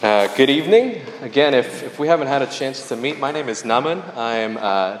Good evening. Again, if we haven't had a chance to meet, my name is Naman. I am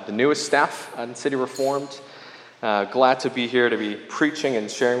the newest staff at City Reformed. Glad to be here to be preaching and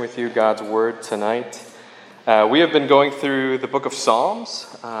sharing with you God's Word tonight. We have been going through the book of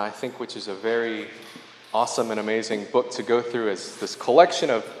Psalms, I think, which is a very awesome and amazing book to go through as this collection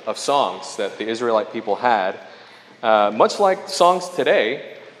of songs that the Israelite people had. Much like songs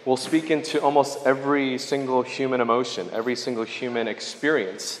today, will speak into almost every single human emotion, every single human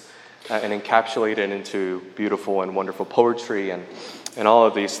experience, and encapsulate it into beautiful and wonderful poetry and all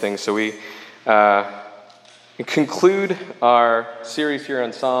of these things. So we conclude our series here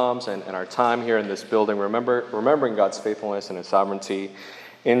on Psalms and our time here in this building, remembering God's faithfulness and His sovereignty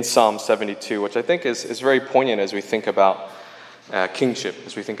in Psalm 72, which I think is very poignant as we think about kingship,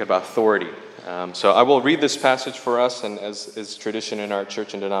 as we think about authority. So I will read this passage for us, and as is tradition in our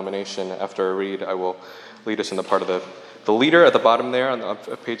church and denomination, after I read, I will lead us in the part of the leader at the bottom there on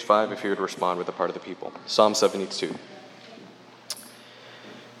page 5, if you would respond with the part of the people. Psalm 72.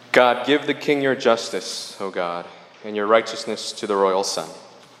 God, give the king your justice, O God, and your righteousness to the royal son.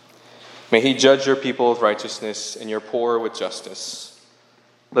 May he judge your people with righteousness and your poor with justice.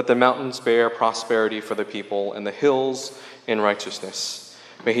 Let the mountains bear prosperity for the people and the hills in righteousness.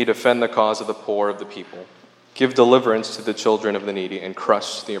 May he defend the cause of the poor of the people. Give deliverance to the children of the needy and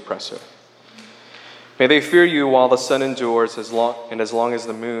crush the oppressor. May they fear you while the sun endures as long as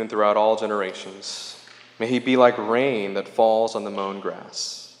the moon throughout all generations. May he be like rain that falls on the mown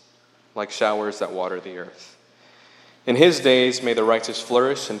grass, like showers that water the earth. In his days may the righteous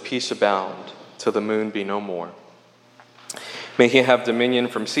flourish and peace abound till the moon be no more. May he have dominion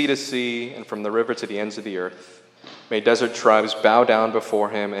from sea to sea and from the river to the ends of the earth. May desert tribes bow down before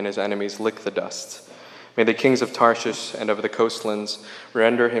him and his enemies lick the dust. May the kings of Tarshish and of the coastlands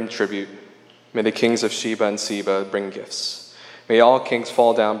render him tribute. May the kings of Sheba and Seba bring gifts. May all kings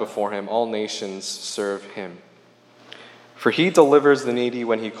fall down before him, all nations serve him. For he delivers the needy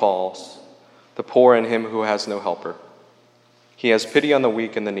when he calls, the poor and him who has no helper. He has pity on the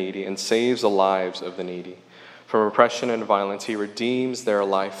weak and the needy and saves the lives of the needy. From oppression and violence he redeems their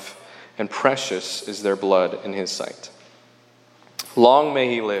life, and precious is their blood in his sight. Long may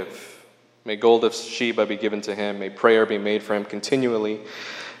he live. May gold of Sheba be given to him. May prayer be made for him continually,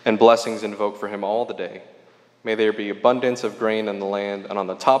 and blessings invoked for him all the day. May there be abundance of grain in the land, and on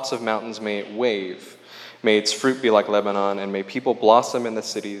the tops of mountains may it wave. May its fruit be like Lebanon, and may people blossom in the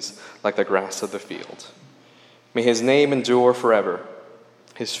cities like the grass of the field. May his name endure forever,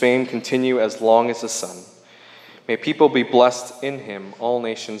 his fame continue as long as the sun. May people be blessed in him. All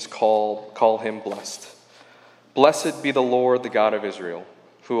nations call him blessed. Blessed be the Lord, the God of Israel,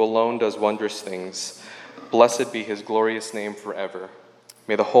 who alone does wondrous things. Blessed be his glorious name forever.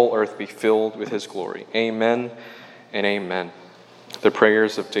 May the whole earth be filled with his glory. Amen and amen. The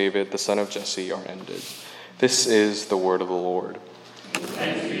prayers of David, the son of Jesse, are ended. This is the word of the Lord.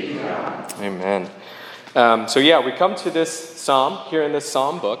 Thanks be to God. Amen. We come to this psalm here in this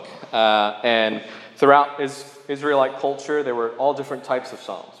psalm book, and throughout Israelite culture, there were all different types of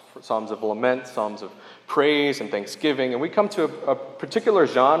psalms. Psalms of lament, psalms of praise and thanksgiving. And we come to a particular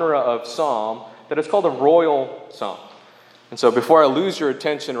genre of psalm that is called a royal psalm. And so before I lose your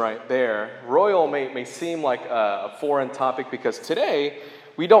attention right there, royal may seem like a foreign topic because today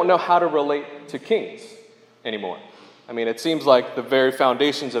we don't know how to relate to kings anymore. I mean, it seems like the very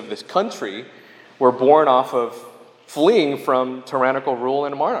foundations of this country were born off of fleeing from tyrannical rule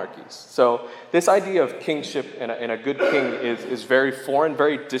and monarchies. So this idea of kingship and a good king is very foreign,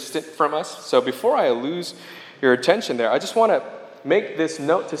 very distant from us. So before I lose your attention there, I just want to make this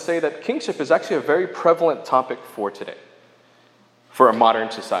note to say that kingship is actually a very prevalent topic for today, for a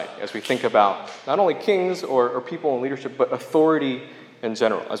modern society, as we think about not only kings or people in leadership, but authority in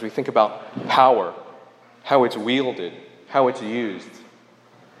general, as we think about power, how it's wielded, how it's used.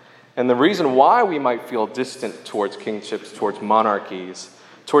 And the reason why we might feel distant towards kingships, towards monarchies,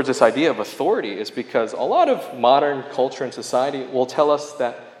 towards this idea of authority is because a lot of modern culture and society will tell us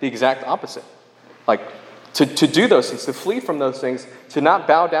that the exact opposite. Like, to do those things, to flee from those things, to not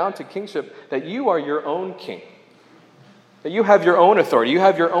bow down to kingship, that you are your own king. That you have your own authority, you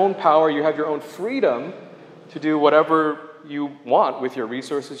have your own power, you have your own freedom to do whatever you want with your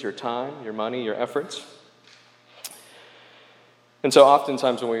resources, your time, your money, your efforts. And so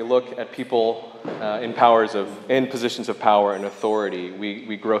oftentimes when we look at people in positions of power and authority,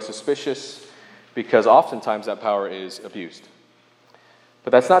 we grow suspicious because oftentimes that power is abused.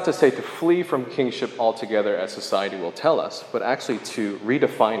 But that's not to say to flee from kingship altogether, as society will tell us, but actually to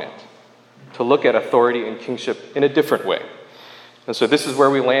redefine it, to look at authority and kingship in a different way. And so this is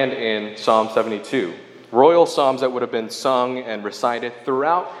where we land in Psalm 72. royal psalms that would have been sung and recited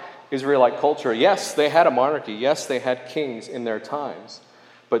throughout Israelite culture. Yes, they had a monarchy. Yes, they had kings in their times,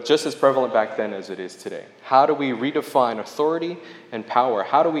 but just as prevalent back then as it is today. How do we redefine authority and power?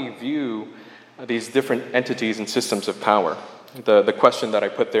 How do we view these different entities and systems of power? The question that I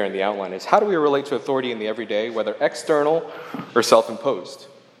put there in the outline is, how do we relate to authority in the everyday, whether external or self-imposed?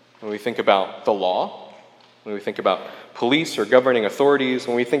 When we think about the law, when we think about police or governing authorities,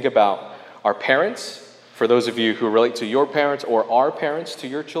 when we think about our parents, for those of you who relate to your parents or our parents to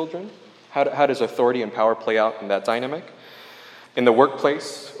your children, how does authority and power play out in that dynamic? In the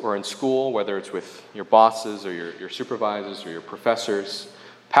workplace or in school, whether it's with your bosses or your supervisors or your professors,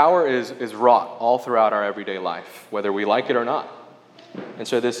 power is wrought all throughout our everyday life, whether we like it or not. And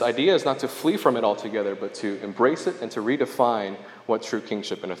so this idea is not to flee from it altogether, but to embrace it and to redefine what true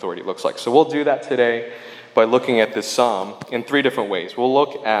kingship and authority looks like. So we'll do that today by looking at this psalm in three different ways. We'll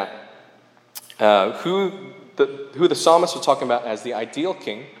look at who the psalmist was talking about as the ideal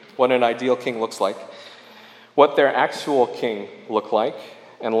king, what an ideal king looks like, what their actual king looked like,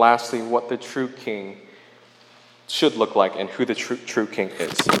 and lastly, what the true king should look like and who the true king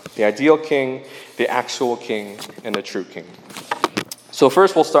is. The ideal king, the actual king, and the true king. So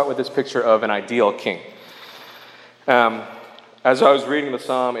first we'll start with this picture of an ideal king. As I was reading the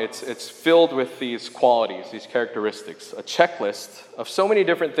psalm, it's filled with these qualities, these characteristics, a checklist of so many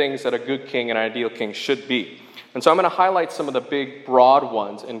different things that a good king and an ideal king should be. And so I'm going to highlight some of the big, broad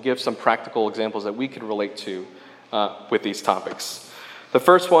ones and give some practical examples that we can relate to with these topics. The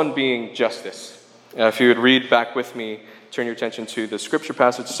first one being justice. If you would read back with me, turn your attention to the scripture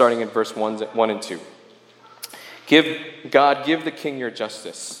passage starting in verse 1 and 2. Give the king your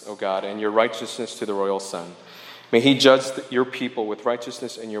justice, O God, and your righteousness to the royal son. May he judge your people with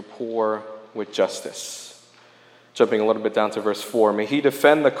righteousness and your poor with justice. Jumping a little bit down to verse 4. May he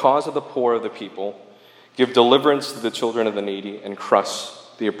defend the cause of the poor of the people, give deliverance to the children of the needy, and crush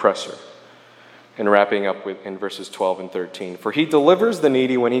the oppressor. And wrapping up in verses 12 and 13. For he delivers the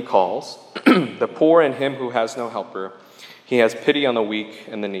needy when he calls, the poor and him who has no helper. He has pity on the weak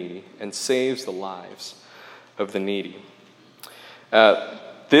and the needy, and saves the lives of the needy.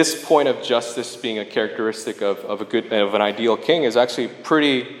 This point of justice being a characteristic of an ideal king is actually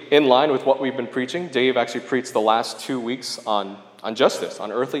pretty in line with what we've been preaching. Dave actually preached the last 2 weeks on justice, on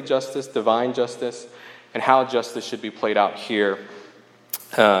earthly justice, divine justice, and how justice should be played out here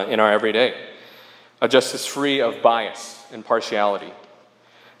in our everyday. A justice free of bias and partiality.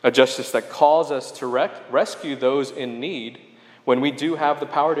 A justice that calls us to rescue those in need when we do have the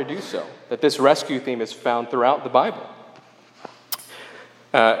power to do so. That this rescue theme is found throughout the Bible.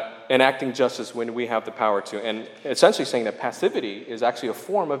 Enacting justice when we have the power to. And essentially saying that passivity is actually a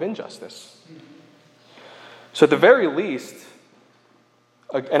form of injustice. So at the very least,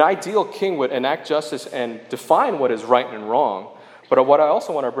 an ideal king would enact justice and define what is right and wrong. But what I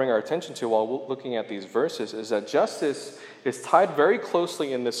also want to bring our attention to while looking at these verses is that justice is tied very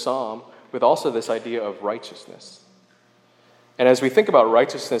closely in this psalm with also this idea of righteousness. And as we think about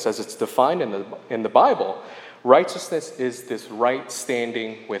righteousness as it's defined in the Bible, righteousness is this right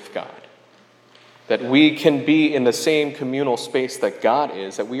standing with God. That we can be in the same communal space that God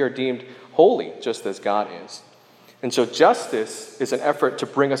is, that we are deemed holy just as God is. And so justice is an effort to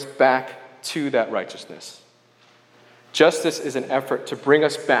bring us back to that righteousness. Justice is an effort to bring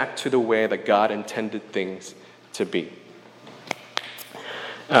us back to the way that God intended things to be.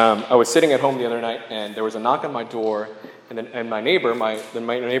 I was sitting at home the other night, and there was a knock on my door, and my neighbor, my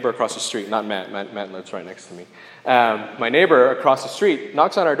neighbor across the street, not Matt lives right next to me. My neighbor across the street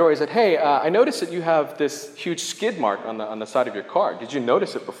knocks on our door. He said, "Hey, I noticed that you have this huge skid mark on the side of your car. Did you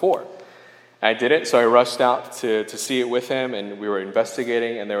notice it before?" I didn't, so I rushed out to see it with him, and we were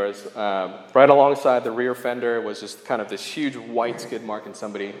investigating, and there was, right alongside the rear fender was just kind of this huge white skid mark, and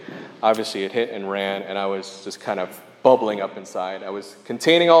somebody obviously had hit and ran, and I was just kind of bubbling up inside. I was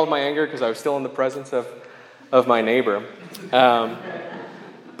containing all of my anger because I was still in the presence of my neighbor.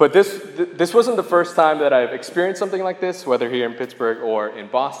 But this wasn't the first time that I've experienced something like this, whether here in Pittsburgh or in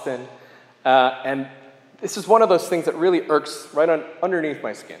Boston, and this is one of those things that really irks right underneath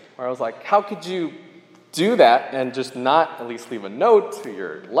my skin, where I was like, how could you do that and just not at least leave a note to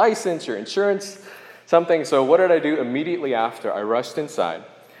your license, your insurance, something? So what did I do immediately after? I rushed inside.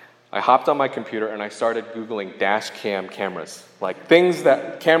 I hopped on my computer and I started Googling dash cam cameras, like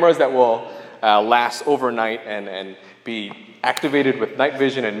cameras that will last overnight and be activated with night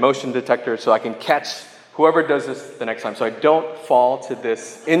vision and motion detectors so I can catch whoever does this the next time, so I don't fall to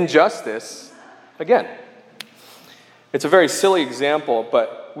this injustice again. It's a very silly example,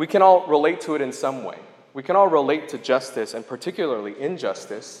 but we can all relate to it in some way. We can all relate to justice, and particularly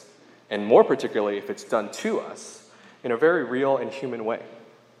injustice, and more particularly if it's done to us in a very real and human way.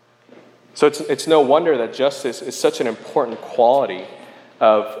 So it's no wonder that justice is such an important quality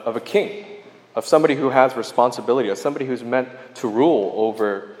of a king, of somebody who has responsibility, of somebody who's meant to rule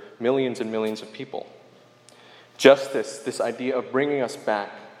over millions and millions of people. Justice, this idea of bringing us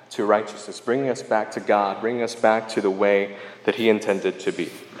back to righteousness, bringing us back to God, bringing us back to the way that he intended to be.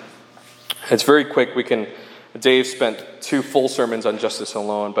 It's very quick. Dave spent 2 full sermons on justice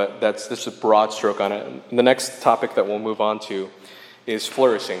alone, but that's just a broad stroke on it. And the next topic that we'll move on to is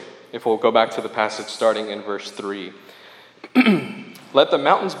flourishing. If we'll go back to the passage starting in verse 3. Let the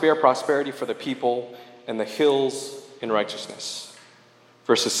mountains bear prosperity for the people, and the hills in righteousness.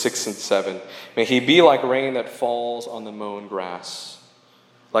 Verses 6 and 7. May he be like rain that falls on the mown grass,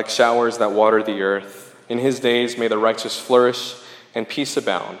 like showers that water the earth. In his days may the righteous flourish, and peace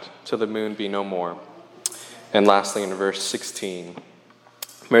abound, till the moon be no more. And lastly, in verse 16,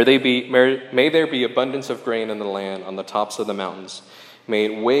 may there be abundance of grain in the land on the tops of the mountains. May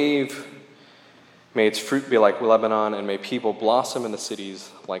it wave, may its fruit be like Lebanon, and may people blossom in the cities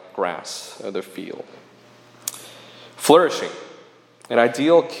like grass of the field. Flourishing. An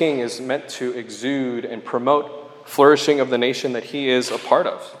ideal king is meant to exude and promote flourishing of the nation that he is a part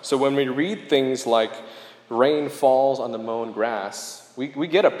of. So when we read things like rain falls on the mown grass, we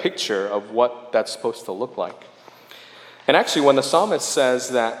get a picture of what that's supposed to look like. And actually, when the psalmist says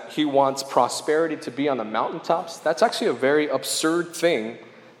that he wants prosperity to be on the mountaintops, that's actually a very absurd thing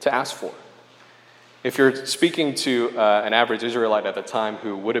to ask for. If you're speaking to an average Israelite at the time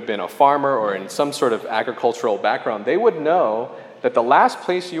who would have been a farmer or in some sort of agricultural background, they would know that the last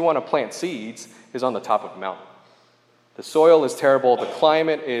place you want to plant seeds is on the top of a mountain. The soil is terrible. The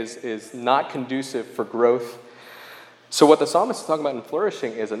climate is not conducive for growth. So what the psalmist is talking about in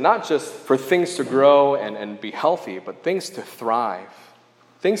flourishing is not just for things to grow and be healthy, but things to thrive,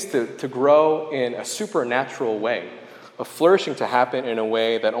 things to grow in a supernatural way, of flourishing to happen in a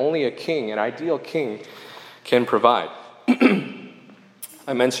way that only a king, an ideal king, can provide.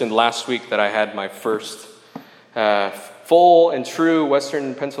 I mentioned last week that I had my first full and true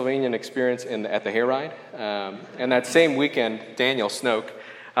Western Pennsylvanian experience at the Hayride. And that same weekend, Daniel Snoke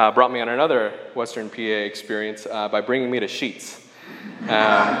brought me on another Western PA experience by bringing me to Sheetz.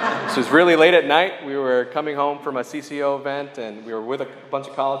 So it was really late at night. We were coming home from a CCO event, and we were with a bunch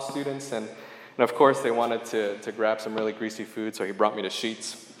of college students. And of course, they wanted to grab some really greasy food, so he brought me to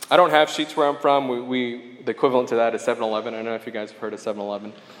Sheetz. I don't have Sheetz where I'm from. The equivalent to that is 7-Eleven. I don't know if you guys have heard of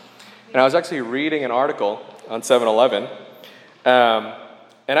 7-Eleven. And I was actually reading an article on 7-Eleven. And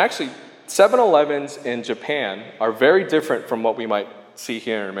actually, 7-Elevens in Japan are very different from what we might see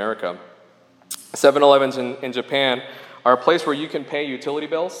here in America. 7-Elevens in Japan are a place where you can pay utility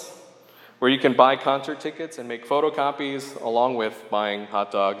bills, where you can buy concert tickets and make photocopies along with buying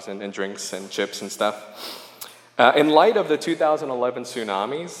hot dogs and drinks and chips and stuff. In light of the 2011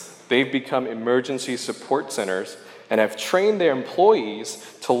 tsunamis, they've become emergency support centers and have trained their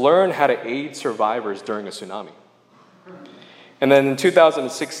employees to learn how to aid survivors during a tsunami. And then in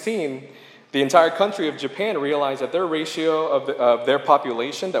 2016, the entire country of Japan realized that their ratio of their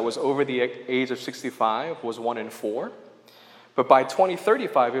population that was over the age of 65 was 1 in 4. But by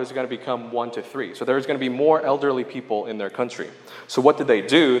 2035, it was going to become 1 to 3. So there was going to be more elderly people in their country. So what did they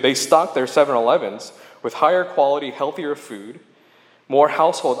do? They stocked their 7-Elevens with higher quality, healthier food, more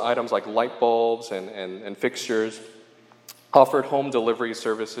household items like light bulbs and fixtures, offered home delivery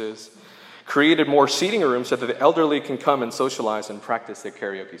services, created more seating rooms so that the elderly can come and socialize and practice their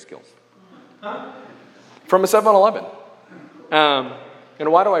karaoke skills. From a 7-Eleven.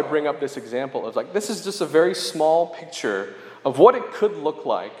 And why do I bring up this example of this is just a very small picture of what it could look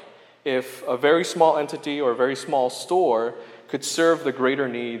like if a very small entity or a very small store could serve the greater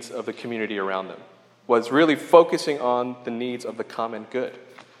needs of the community around them. Was really focusing on the needs of the common good,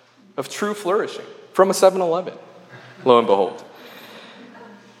 of true flourishing, from a 7-Eleven, lo and behold.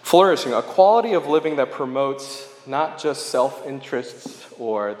 Flourishing, a quality of living that promotes not just self-interests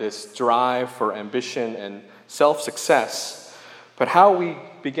or this drive for ambition and self-success, but how we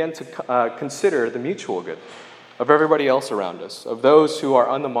begin to consider the mutual good of everybody else around us, of those who are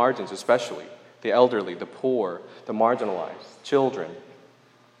on the margins, especially the elderly, the poor, the marginalized, children.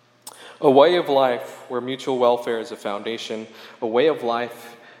 A way of life where mutual welfare is a foundation, a way of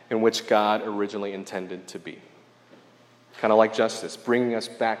life in which God originally intended to be. Kind of like justice, bringing us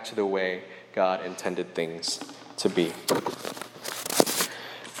back to the way God intended things to be.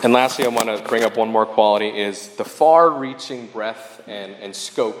 And lastly, I want to bring up one more quality, is the far-reaching breadth and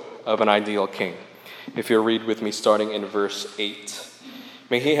scope of an ideal king. If you'll read with me starting in verse 8.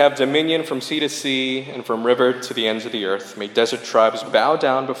 May he have dominion from sea to sea and from river to the ends of the earth. May desert tribes bow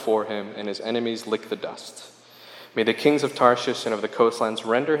down before him and his enemies lick the dust. May the kings of Tarshish and of the coastlands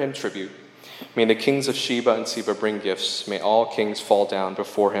render him tribute. May the kings of Sheba and Seba bring gifts. May all kings fall down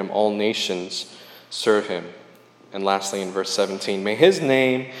before him. All nations serve him. And lastly, in verse 17, may his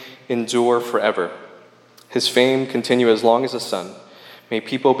name endure forever. His fame continue as long as the sun. May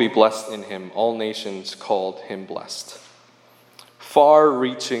people be blessed in him. All nations called him blessed.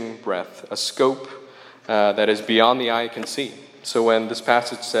 Far-reaching breadth, a scope that is beyond the eye can see. So when this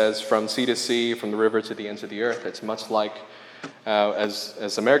passage says from sea to sea, from the river to the ends of the earth, it's much like,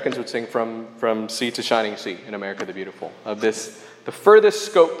 as Americans would sing, from sea to shining sea in America the Beautiful, of this, the furthest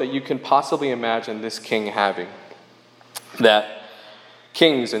scope that you can possibly imagine this king having, that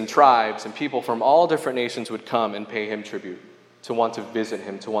kings and tribes and people from all different nations would come and pay him tribute, to want to visit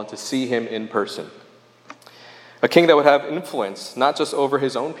him, to want to see him in person. A king that would have influence, not just over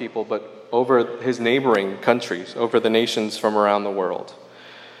his own people, but over his neighboring countries, over the nations from around the world.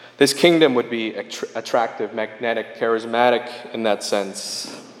 This kingdom would be attractive, magnetic, charismatic in that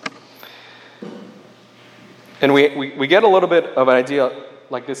sense. And we get a little bit of an idea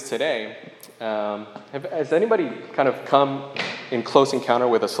like this today. Has anybody kind of come in close encounter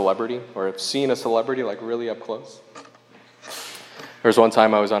with a celebrity, or have seen a celebrity like really up close? There was one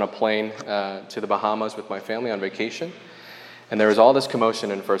time I was on a plane to the Bahamas with my family on vacation, and there was all this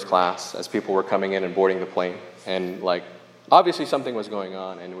commotion in first class as people were coming in and boarding the plane. And like, obviously something was going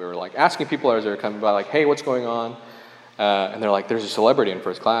on, and we were like asking people as they were coming by, like, hey, what's going on? And they're like, there's a celebrity in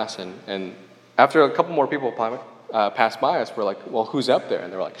first class. And after a couple more people passed by us, we're like, well, who's up there?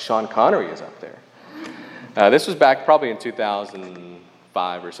 And they're like, Sean Connery is up there. This was back probably in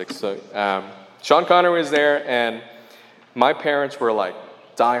 2005 or 6. So Sean Connery was there, and my parents were like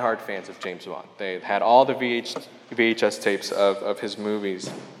diehard fans of James Bond. They had all the VHS tapes of his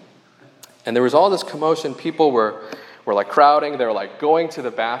movies. And there was all this commotion. People were like crowding. They were like going to the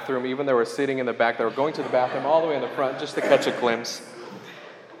bathroom. Even they were sitting in the back, they were going to the bathroom all the way in the front just to catch a glimpse.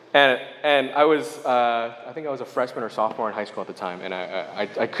 And I was, I think I was a freshman or sophomore in high school at the time, and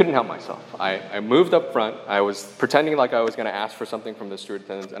I couldn't help myself. I moved up front. I was pretending like I was going to ask for something from the steward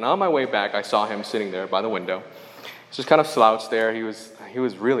attendants. And on my way back, I saw him sitting there by the window. Just kind of slouched there. He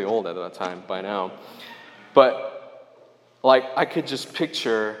was really old at that time by now. But like I could just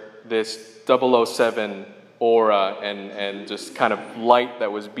picture this 007 aura and just kind of light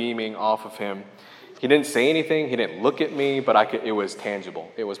that was beaming off of him. He didn't say anything. He didn't look at me, but it was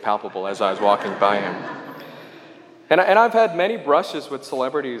tangible. It was palpable as I was walking by him. And I've had many brushes with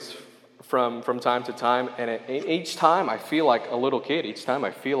celebrities from time to time, and each time I feel like a little kid. Each time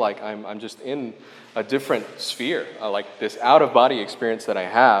I feel like I'm just in a different sphere, like this out-of-body experience that I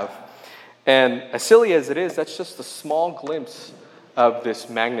have. And as silly as it is, that's just a small glimpse of this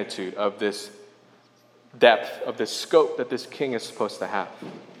magnitude, of this depth, of this scope that this king is supposed to have.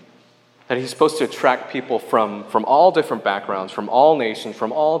 That he's supposed to attract people from all different backgrounds, from all nations,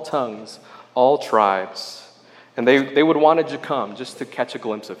 from all tongues, all tribes. And they would want to come just to catch a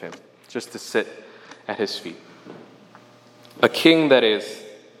glimpse of him, just to sit at his feet. A king that is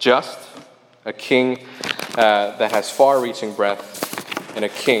just, a king that has far-reaching breadth, and a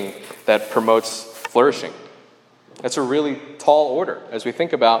king that promotes flourishing. That's a really tall order as we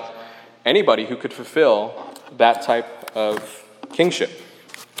think about anybody who could fulfill that type of kingship.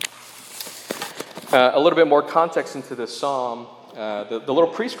 A little bit more context into this psalm. The little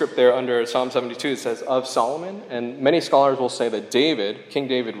prescript there under Psalm 72, it says, of Solomon. And many scholars will say that King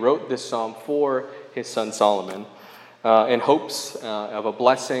David wrote this psalm for his son Solomon in hopes of a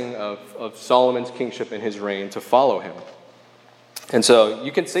blessing of Solomon's kingship and his reign to follow him. And so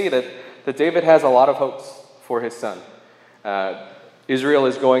you can see that David has a lot of hopes for his son. Israel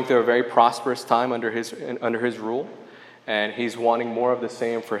is going through a very prosperous time under his rule, and he's wanting more of the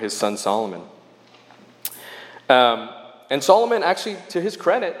same for his son Solomon. And Solomon, actually, to his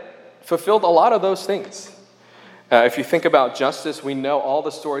credit, fulfilled a lot of those things. If you think about justice, we know all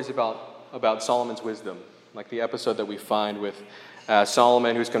the stories about Solomon's wisdom, like the episode that we find with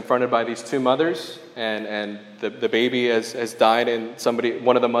Solomon, who's confronted by these two mothers, and the baby has died, and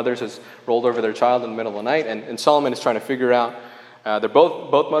one of the mothers has rolled over their child in the middle of the night, and Solomon is trying to figure out, they're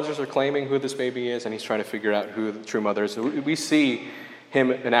both mothers are claiming who this baby is, and he's trying to figure out who the true mother is. So we see him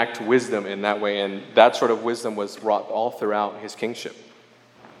enact wisdom in that way, and that sort of wisdom was wrought all throughout his kingship.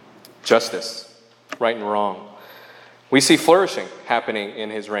 Justice, right and wrong. We see flourishing happening in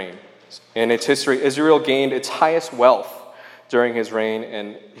his reign. In its history, Israel gained its highest wealth during his reign,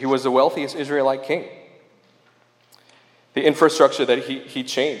 and he was the wealthiest Israelite king. The infrastructure that he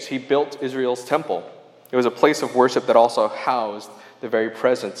changed, he built Israel's temple. It was a place of worship that also housed the very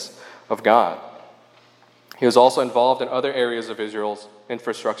presence of God. He was also involved in other areas of Israel's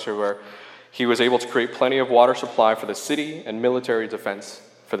infrastructure where he was able to create plenty of water supply for the city and military defense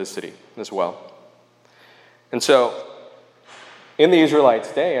for the city as well. And so, in the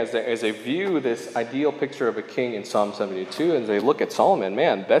Israelites' day, as they view this ideal picture of a king in Psalm 72, and they look at Solomon,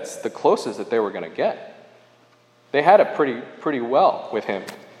 man, that's the closest that they were going to get. They had it pretty well with him.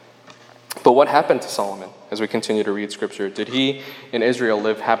 But what happened to Solomon as we continue to read Scripture? Did he and Israel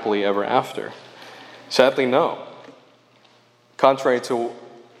live happily ever after? Sadly, no. Contrary to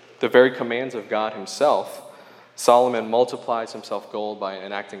the very commands of God himself, Solomon multiplies himself gold by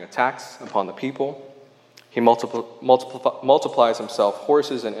enacting a tax upon the people. He multiplies himself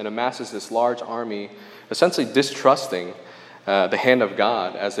horses and amasses this large army, essentially distrusting the hand of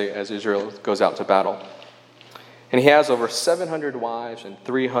God as Israel goes out to battle. And he has over 700 wives and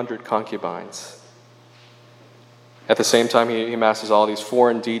 300 concubines. At the same time, he amasses all these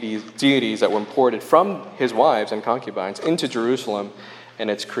foreign deities that were imported from his wives and concubines into Jerusalem, and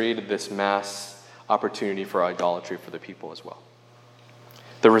it's created this mass opportunity for idolatry for the people as well.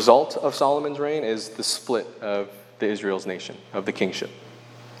 The result of Solomon's reign is the split of the Israel's nation, of the kingship.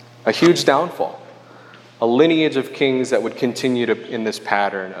 A huge downfall. A lineage of kings that would continue in this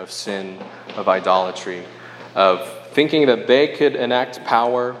pattern of sin, of idolatry, of thinking that they could enact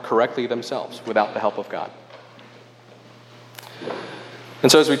power correctly themselves without the help of God.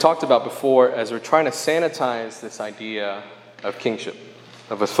 And so as we talked about before, as we're trying to sanitize this idea of kingship,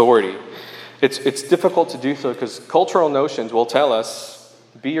 of authority, it's difficult to do so because cultural notions will tell us,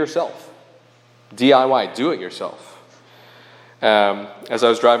 be yourself. DIY, do it yourself. As I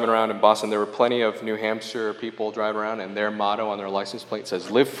was driving around in Boston, there were plenty of New Hampshire people driving around, and their motto on their license plate says,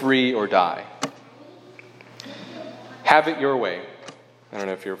 live free or die. Have it your way. I don't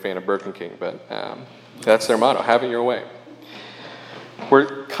know if you're a fan of Burger King, but that's their motto, have it your way.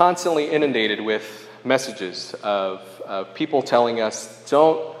 We're constantly inundated with messages of people telling us,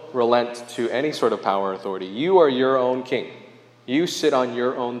 don't relent to any sort of power or authority. You are your own king. You sit on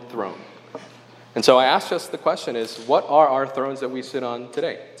your own throne. And so I asked us the question is, what are our thrones that we sit on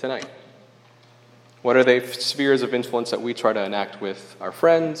tonight? What are the spheres of influence that we try to enact with our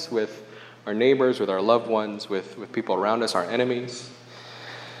friends, with our neighbors, with our loved ones, with people around us, our enemies?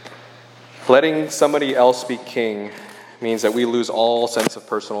 Letting somebody else be king means that we lose all sense of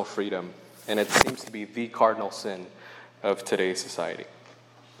personal freedom, and it seems to be the cardinal sin of today's society.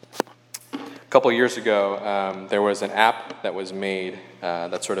 A couple of years ago, there was an app that was made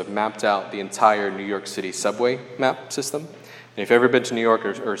that sort of mapped out the entire New York City subway map system. And if you've ever been to New York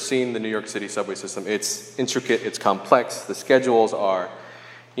or seen the New York City subway system, it's intricate, it's complex. The schedules are,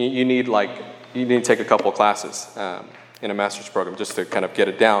 you need to take a couple of classes in a master's program just to kind of get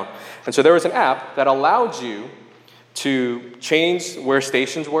it down. And so there was an app that allowed you to change where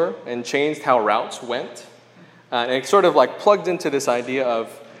stations were and changed how routes went. And it sort of like plugged into this idea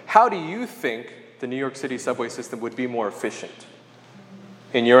of, how do you think the New York City subway system would be more efficient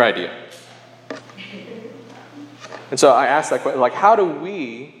in your idea? And so I asked that question, like, how do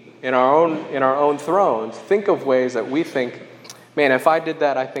we, in our own thrones, think of ways that we think, man, if I did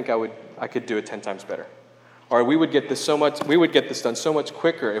that, I think I could do it 10 times better. Or we would get this done so much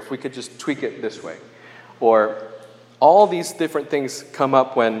quicker if we could just tweak it this way. Or all these different things come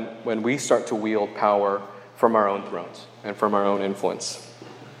up when we start to wield power from our own thrones and from our own influence.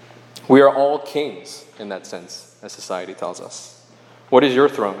 We are all kings in that sense, as society tells us. What is your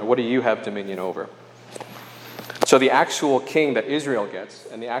throne, and what do you have dominion over? So the actual king that Israel gets,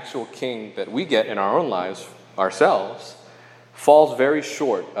 and the actual king that we get in our own lives, ourselves, falls very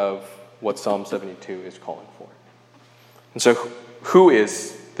short of what Psalm 72 is calling for. And so who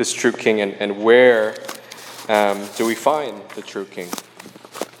is this true king, and where do we find the true king?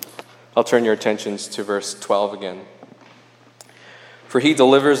 I'll turn your attentions to verse 12 again. For he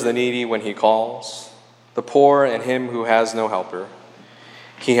delivers the needy when he calls, the poor and him who has no helper.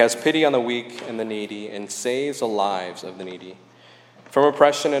 He has pity on the weak and the needy, and saves the lives of the needy. From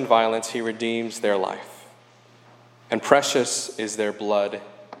oppression and violence he redeems their life, and precious is their blood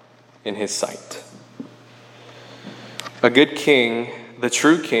in his sight. A good king, the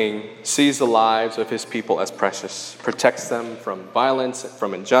true king, sees the lives of his people as precious, protects them from violence,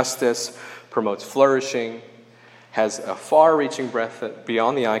 from injustice, promotes flourishing, has a far-reaching breadth that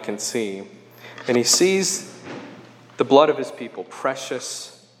beyond the eye can see, and he sees the blood of his people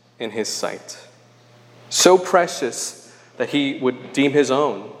precious in his sight. So precious that he would deem his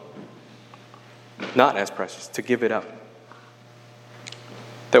own not as precious, to give it up.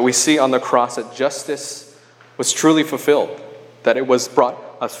 That we see on the cross that justice was truly fulfilled, that it was brought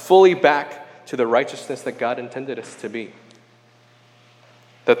us fully back to the righteousness that God intended us to be.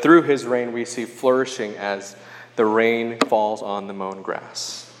 That through his reign we see flourishing as the rain falls on the mown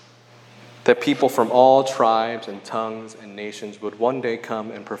grass. That people from all tribes and tongues and nations would one day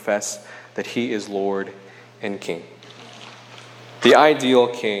come and profess that he is Lord and King. The ideal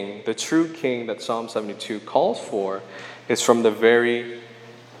king, the true king that Psalm 72 calls for, is from the very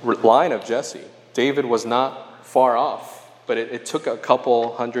line of Jesse. David was not far off, but it took a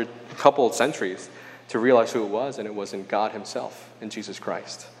couple centuries to realize who it was, and it was in God himself, in Jesus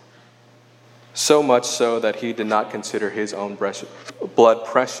Christ. So much so that he did not consider his own blood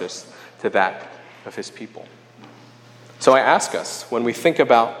precious to that of his people. So I ask us, when we think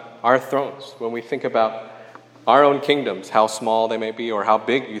about our thrones, when we think about our own kingdoms, how small they may be or how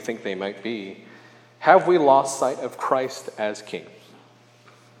big you think they might be, have we lost sight of Christ as king?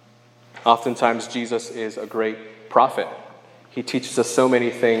 Oftentimes Jesus is a great prophet. He teaches us so many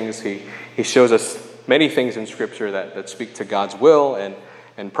things. He shows us many things in Scripture that speak to God's will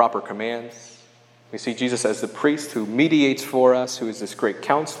and proper commands. We see Jesus as the priest who mediates for us, who is this great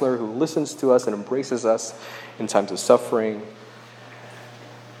counselor, who listens to us and embraces us in times of suffering.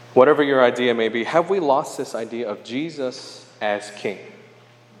 Whatever your idea may be, have we lost this idea of Jesus as king?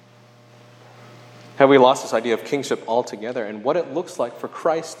 Have we lost this idea of kingship altogether and what it looks like for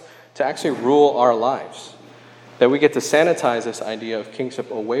Christ to actually rule our lives? That we get to sanitize this idea of kingship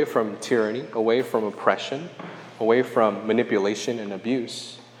away from tyranny, away from oppression, away from manipulation and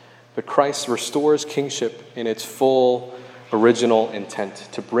abuse. But Christ restores kingship in its full original intent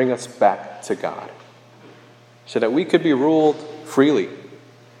to bring us back to God, so that we could be ruled freely,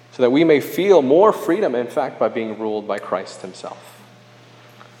 so that we may feel more freedom, in fact, by being ruled by Christ himself.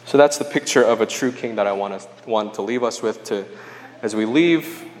 So that's the picture of a true king that I want to leave us with as we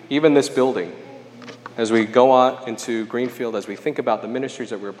leave even this building, as we go on into Greenfield, as we think about the ministries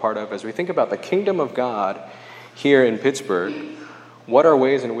that we're part of, as we think about the kingdom of God here in Pittsburgh. What are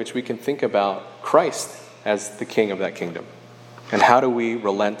ways in which we can think about Christ as the king of that kingdom? And how do we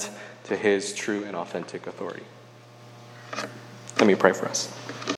relent to his true and authentic authority? Let me pray for us.